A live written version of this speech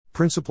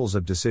Principles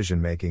of Decision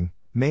Making,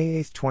 May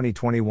 8,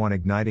 2021.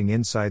 Igniting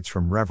insights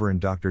from Reverend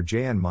Dr.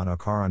 J.N.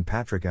 Manokaran.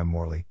 Patrick M.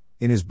 Morley,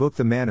 in his book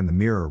The Man in the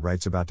Mirror,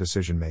 writes about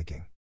decision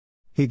making.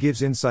 He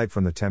gives insight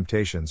from the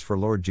temptations for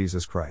Lord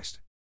Jesus Christ.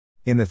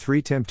 In the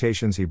 3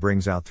 temptations, he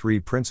brings out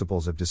 3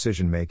 principles of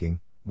decision making: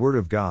 Word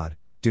of God,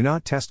 do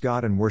not test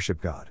God, and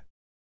worship God.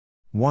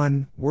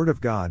 1. Word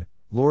of God.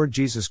 Lord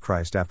Jesus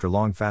Christ, after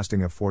long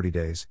fasting of 40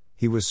 days,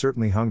 he was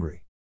certainly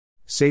hungry.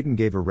 Satan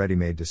gave a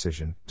ready-made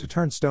decision, to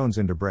turn stones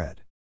into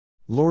bread.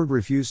 Lord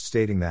refused,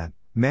 stating that,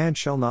 man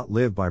shall not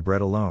live by bread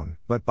alone,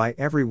 but by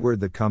every word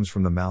that comes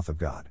from the mouth of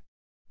God.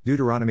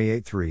 Deuteronomy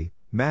 8:3,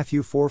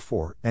 Matthew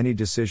 4:4. Any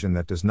decision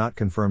that does not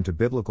conform to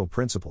biblical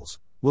principles,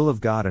 will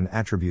of God and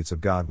attributes of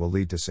God will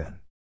lead to sin.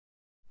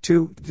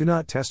 2. Do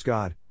not test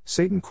God.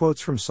 Satan quotes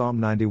from Psalm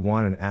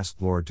 91 and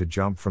asked Lord to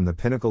jump from the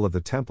pinnacle of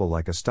the temple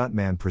like a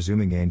stuntman,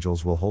 presuming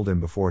angels will hold him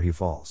before he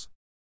falls.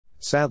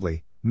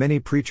 Sadly, many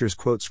preachers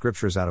quote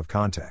scriptures out of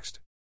context.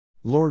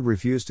 Lord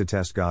refused to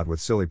test God with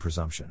silly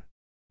presumption.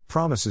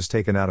 Promises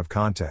taken out of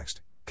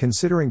context,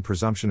 considering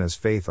presumption as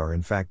faith, are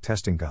in fact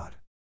testing God.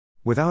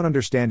 Without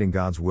understanding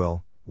God's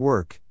will,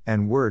 work,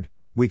 and word,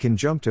 we can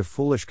jump to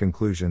foolish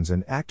conclusions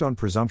and act on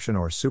presumption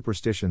or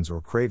superstitions or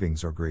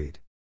cravings or greed.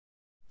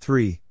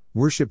 3.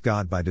 Worship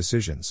God by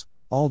decisions.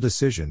 All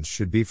decisions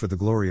should be for the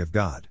glory of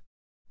God.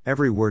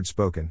 Every word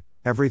spoken,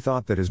 every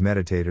thought that is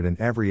meditated, and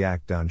every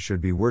act done should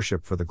be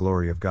worship for the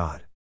glory of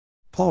God.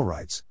 Paul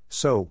writes,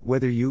 "So,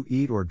 whether you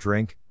eat or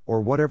drink,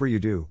 or whatever you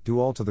do, do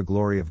all to the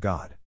glory of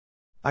God."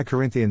 I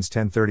Corinthians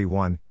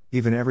 10:31,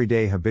 even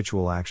everyday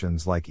habitual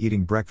actions like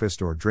eating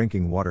breakfast or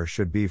drinking water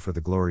should be for the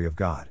glory of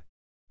God.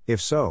 If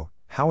so,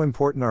 how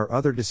important are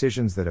other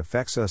decisions that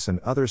affects us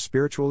and others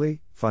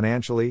spiritually,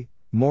 financially,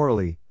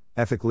 morally,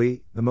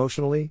 ethically,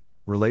 emotionally,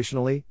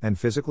 relationally, and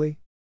physically?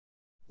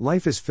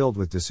 Life is filled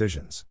with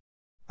decisions.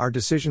 Our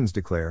decisions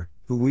declare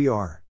who we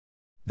are.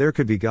 There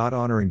could be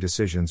God-honoring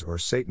decisions or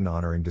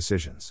Satan-honoring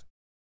decisions.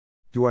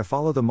 Do I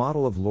follow the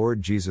model of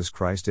Lord Jesus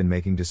Christ in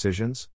making decisions?